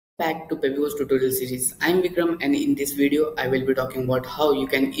Back to Pepipost Tutorial series. I'm Vikram, and in this video I will be talking about how you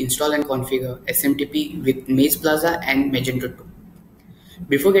can install and configure SMTP with Mageplaza and Magento 2.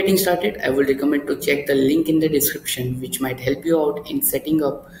 Before getting started, I would recommend to check the link in the description, which might help you out in setting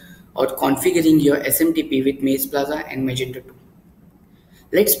up or configuring your SMTP with Mageplaza and Magento 2.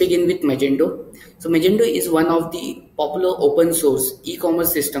 Let's begin with Magento. So Magento is one of the popular open source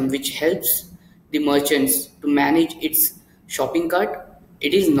e-commerce system which helps the merchants to manage its shopping cart.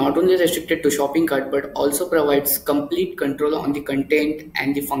 It is not only restricted to shopping cart but also provides complete control on the content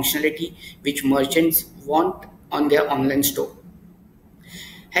and the functionality which merchants want on their online store.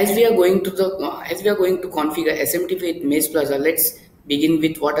 As we are going to configure SMTP with Mageplaza, let's begin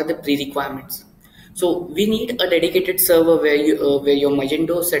with what are the pre-requirements. So we need a dedicated server where your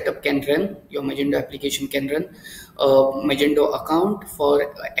Magento setup can run, your Magento application can run, a Magento account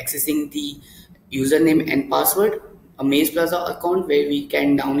for accessing the username and password, a Mageplaza account where we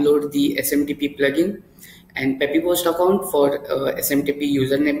can download the SMTP plugin, and Pepipost account for SMTP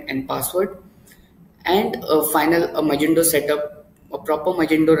username and password, and a Magento setup, a proper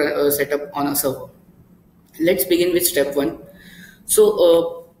Magento setup on a server. Let's begin with step 1.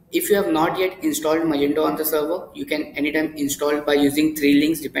 So if you have not yet installed Magento on the server, you can anytime install by using 3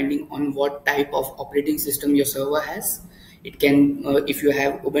 links depending on what type of operating system your server has. It can, if you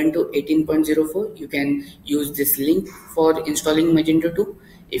have Ubuntu 18.04, you can use this link for installing Magento 2.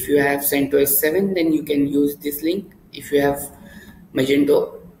 If you have CentOS 7, then you can use this link. If you have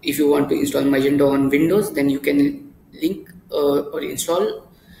Magento, if you want to install Magento on Windows, then you can link or install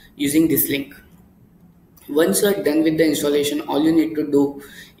using this link. Once you are done with the installation, all you need to do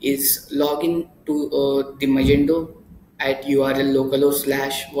is log in to the Magento at URL localhost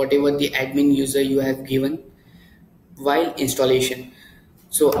 / whatever the admin user you have given while installation.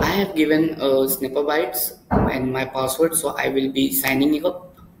 So I have given snipperbytes and my password, so I will be signing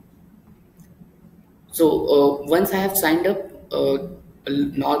up. So once I have signed up, a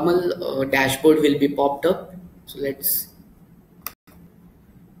normal dashboard will be popped up. So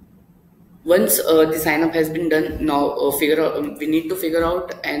once the sign up has been done, now we need to figure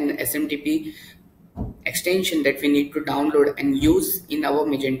out an SMTP extension that we need to download and use in our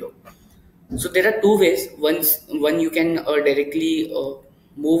Magento. So there are 2 ways. One you can directly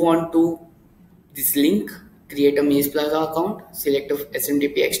move on to this link, create a Mageplaza account, select a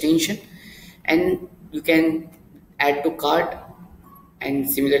SMTP extension, and you can add to cart and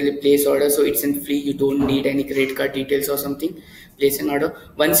similarly place order. So it's in free, you don't need any credit card details or something. Place an order.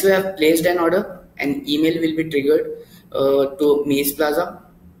 Once you have placed an order, an email will be triggered to Mageplaza.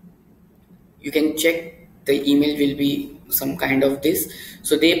 You can check, the email will be some kind of this.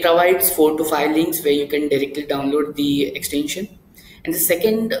 So they provide 4 to 5 links where you can directly download the extension. And the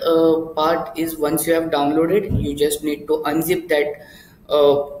second part is, once you have downloaded, you just need to unzip that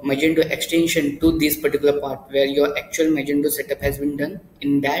Magento extension to this particular part where your actual Magento setup has been done.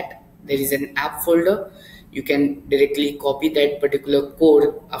 In that there is an app folder. You can directly copy that particular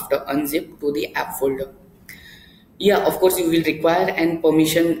code after unzip to the app folder. Yeah, of course you will require an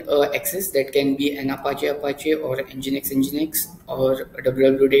permission access, that can be an Apache or Nginx or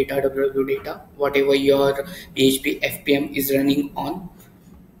www data, whatever your PHP FPM is running on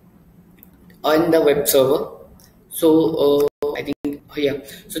the web server. So I think, yeah,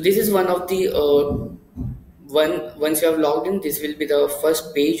 so this is one of the once you have logged in, this will be the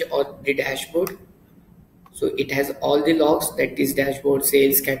first page or the dashboard. So it has all the logs, that is dashboard,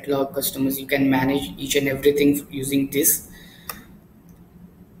 sales, catalog, customers. You can manage each and everything using this.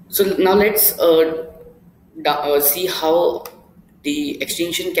 So now let's see how the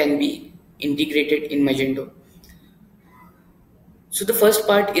extension can be integrated in Magento. So the first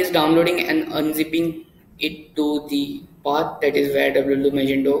part is downloading and unzipping it to the path, that is where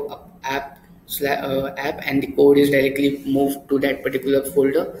www.magento app and the code is directly moved to that particular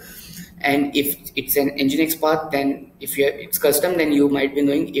folder. And if it's an Nginx path, then if it's custom, then you might be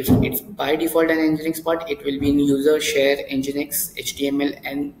knowing, if it's by default an Nginx path, it will be in user share Nginx HTML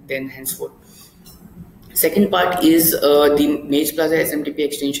and then henceforth. Second part is the Mageplaza SMTP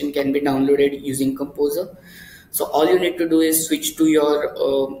extension can be downloaded using Composer. So all you need to do is switch to your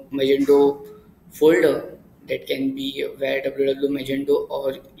Magento folder, that can be where www.magento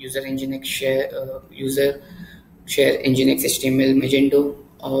or user Nginx user share Nginx HTML Magento,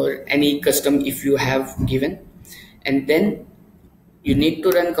 or any custom if you have given. And then you need to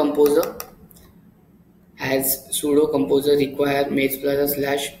run Composer as sudo composer require Mageplaza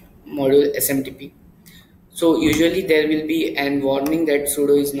 / module SMTP. So usually there will be an warning that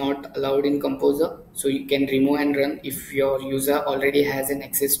sudo is not allowed in Composer, so you can remove and run if your user already has an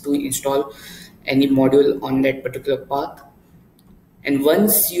access to install any module on that particular path. And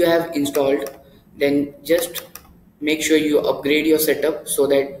once you have installed, then just make sure you upgrade your setup so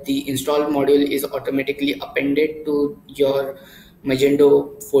that the install module is automatically appended to your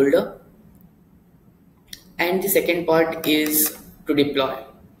Magento folder. And the second part is to deploy.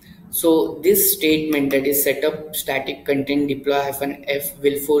 So this statement, that is setup static content deploy -f,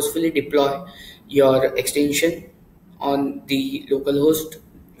 will forcefully deploy your extension on the local host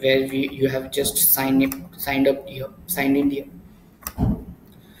where you have just signed in here.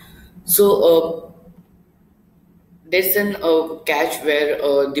 So there's an catch where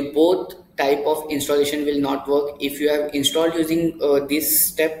the both type of installation will not work. If you have installed using this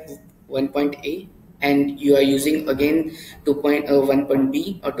step 1.a and you are using again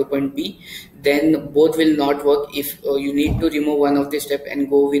 2.1.b or 2.b, then both will not work. If you need to remove one of the step and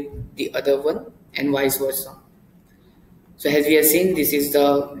go with the other one, and vice versa. So as we have seen, this is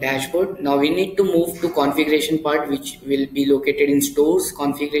the dashboard. Now we need to move to configuration part, which will be located in stores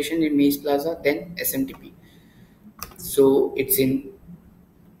configuration in Mageplaza, then SMTP. So it's in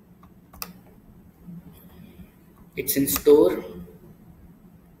store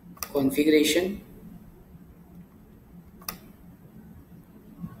configuration.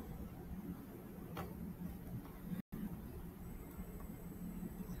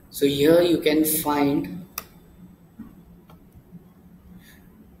 So here you can find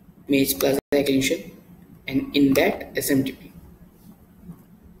Mageplaza Extension, and in that SMTP.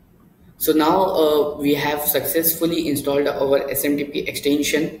 So now we have successfully installed our SMTP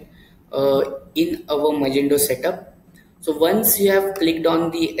extension in our Magento setup. So once you have clicked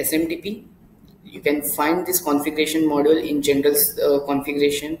on the SMTP, you can find this configuration module in general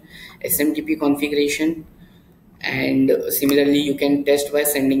configuration, SMTP configuration, and similarly you can test by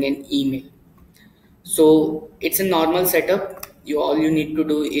sending an email. So it's a normal setup. All you need to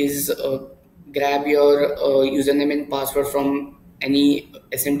do is grab your username and password from any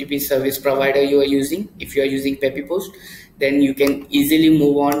SMTP service provider you are using. If you are using Pepipost, then you can easily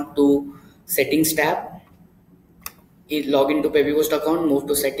move on to settings tab. Log into Pepipost account, move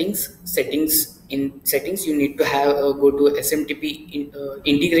to settings. In settings you need to have go to SMTP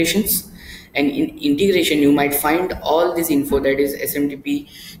integrations, and in integration you might find all this info, that is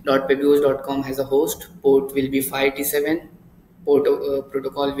smtp.pepipost.com has a host, port will be 587, port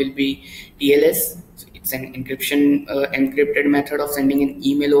protocol will be TLS. So it's an encrypted method of sending an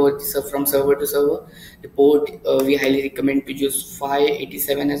email over from server to server. The port, we highly recommend to use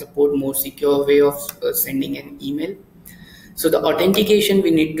 587 as a port, more secure way of sending an email. So the authentication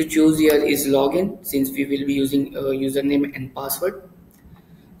we need to choose here is login, since we will be using username and password.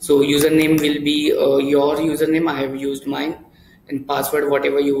 So username will be your username, I have used mine, and password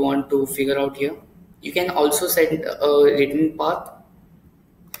whatever you want to figure out here. You can also set a written path,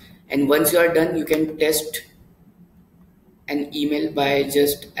 and once you are done you can test an email by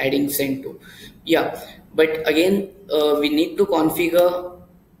just adding send to. Yeah, but again we need to configure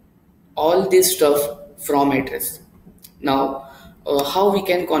all this stuff from address. Now how we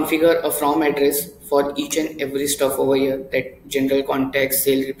can configure a from address for each and every stuff over here, that general context,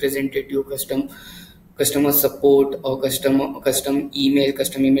 sales representative, customer support, or custom email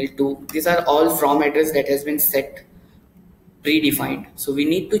to, these are all from address that has been set predefined. So we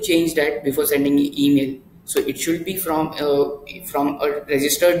need to change that before sending an email. So it should be from a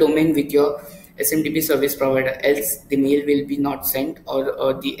registered domain with your SMTP service provider, else the mail will be not sent,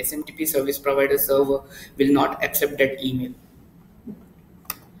 or the SMTP service provider server will not accept that email.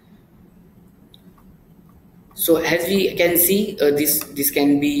 So as we can see, this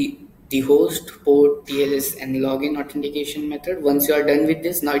can be the host, port, TLS, and login authentication method. Once you are done with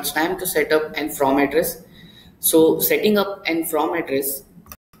this, now it's time to set up an from address. So setting up an from address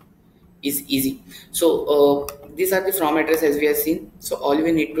is easy. So these are the from address as we have seen. So all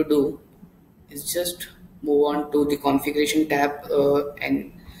we need to do is just move on to the configuration tab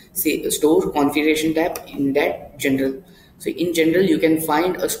and say store configuration tab, in that general. So in general you can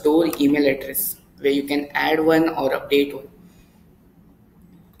find a store email address where you can add one or update one.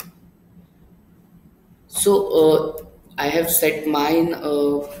 So I have set mine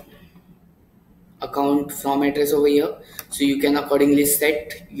account from address over here, so you can accordingly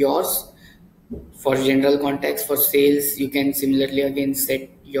set yours. For general context, for sales you can similarly again set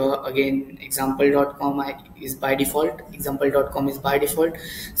your example.com is by default, example.com is by default.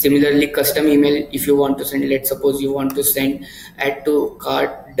 Similarly custom email, if you want to send, let's suppose you want to send add to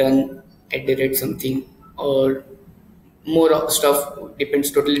cart done @ something, or more stuff,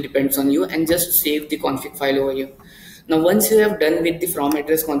 totally depends on you, and just save the config file over here. Now once you have done with the from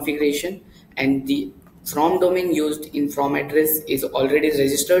address configuration, and the from domain used in from address is already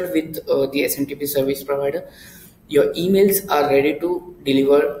registered with the SMTP service provider, your emails are ready to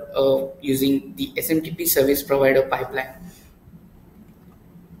deliver using the SMTP service provider pipeline.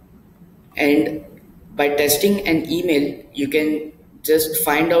 And by testing an email, you can just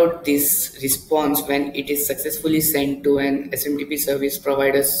find out this response when it is successfully sent to an SMTP service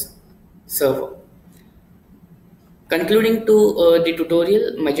provider's server. Concluding to the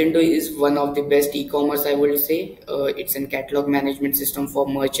tutorial, Magento is one of the best e-commerce, I would say. It's a catalog management system for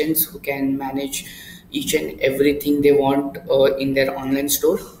merchants who can manage each and everything they want in their online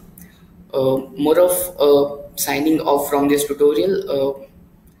store. More of signing off from this tutorial.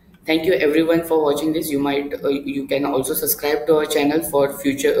 Thank you everyone for watching this. You can also subscribe to our channel for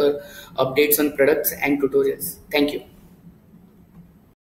future updates on products and tutorials. Thank you.